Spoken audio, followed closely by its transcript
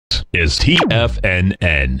is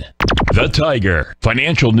TFNN, the Tiger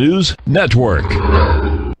Financial News Network.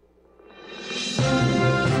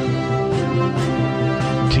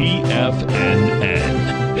 TFNN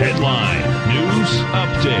Headline News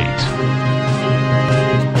Update.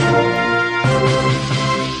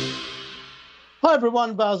 Hi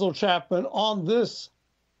everyone, Basil Chapman on this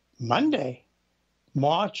Monday,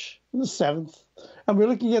 March the 7th. And we're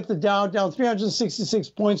looking at the Dow down 366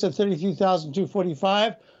 points at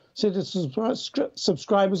 33,245. Said to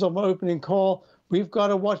subscribers on my opening call, we've got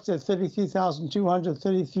to watch that 33,200,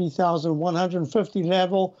 33,150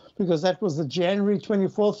 level because that was the January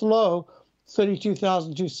 24th low.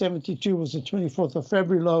 32,272 was the 24th of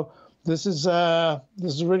February low. This is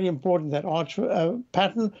really important. That arch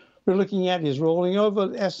pattern we're looking at is rolling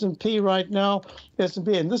over S&P right now.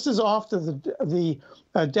 S&P, and this is after the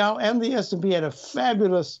Dow and the S&P had a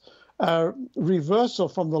fabulous reversal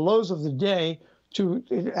from the lows of the day.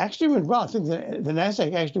 It actually went well. I think the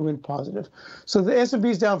Nasdaq actually went positive. So the S&P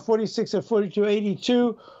is down 46 at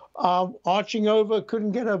 42.82, arching over.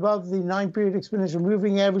 Couldn't get above the 9-period exponential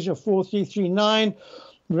moving average of 4339.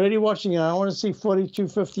 Really watching it. I want to see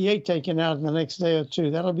 42.58 taken out in the next day or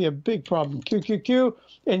two. That'll be a big problem. QQQ,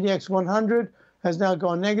 NDX 100 has now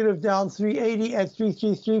gone negative, down 380 at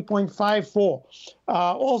 333.54.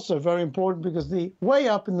 Also very important because the way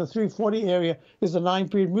up in the 340 area is the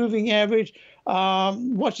 9-period moving average.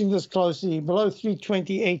 Watching this closely, below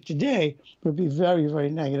 328 today would be very, very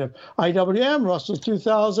negative. IWM, Russell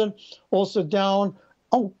 2000, also down.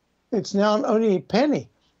 Oh, it's now only a penny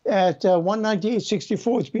at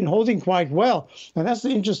 198.64. It's been holding quite well. And that's the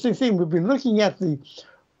interesting thing. We've been looking at the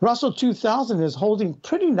Russell 2000 is holding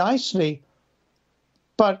pretty nicely,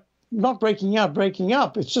 but not breaking up.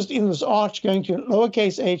 It's just in this arch going to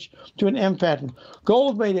lowercase h to an M pattern.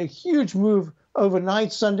 Gold made a huge move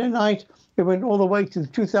overnight, Sunday night. It went all the way to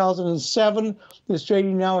 2007. It's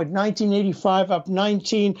trading now at 1985, up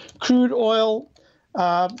 19. Crude oil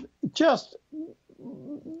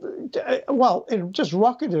it just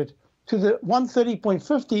rocketed to the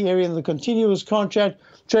 130.50 area in the continuous contract,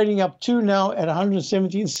 trading up to now at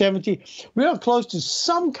 117.70. We are close to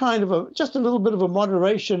some kind of just a little bit of a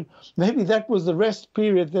moderation. Maybe that was the rest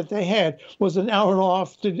period that they had, was an hour and a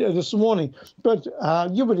half this morning. But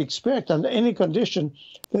you would expect under any condition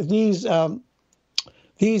that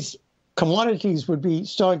these commodities would be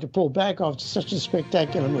starting to pull back after such a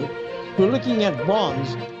spectacular move. We're looking at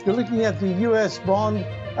bonds. You're looking at the U.S. bond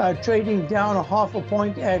trading down a half a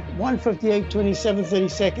point at 158.27, 30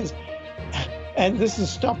 seconds. And this is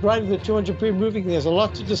stopped right at the 200-period moving. There's a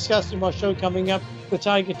lot to discuss in my show coming up, the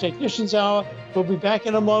Tiger Technicians Hour. We'll be back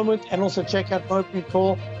in a moment. And also check out my opening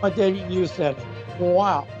call, my daily newsletter.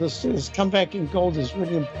 Wow, this comeback in gold is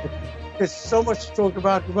really important. There's so much to talk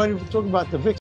about. We won't even talk about the VIX.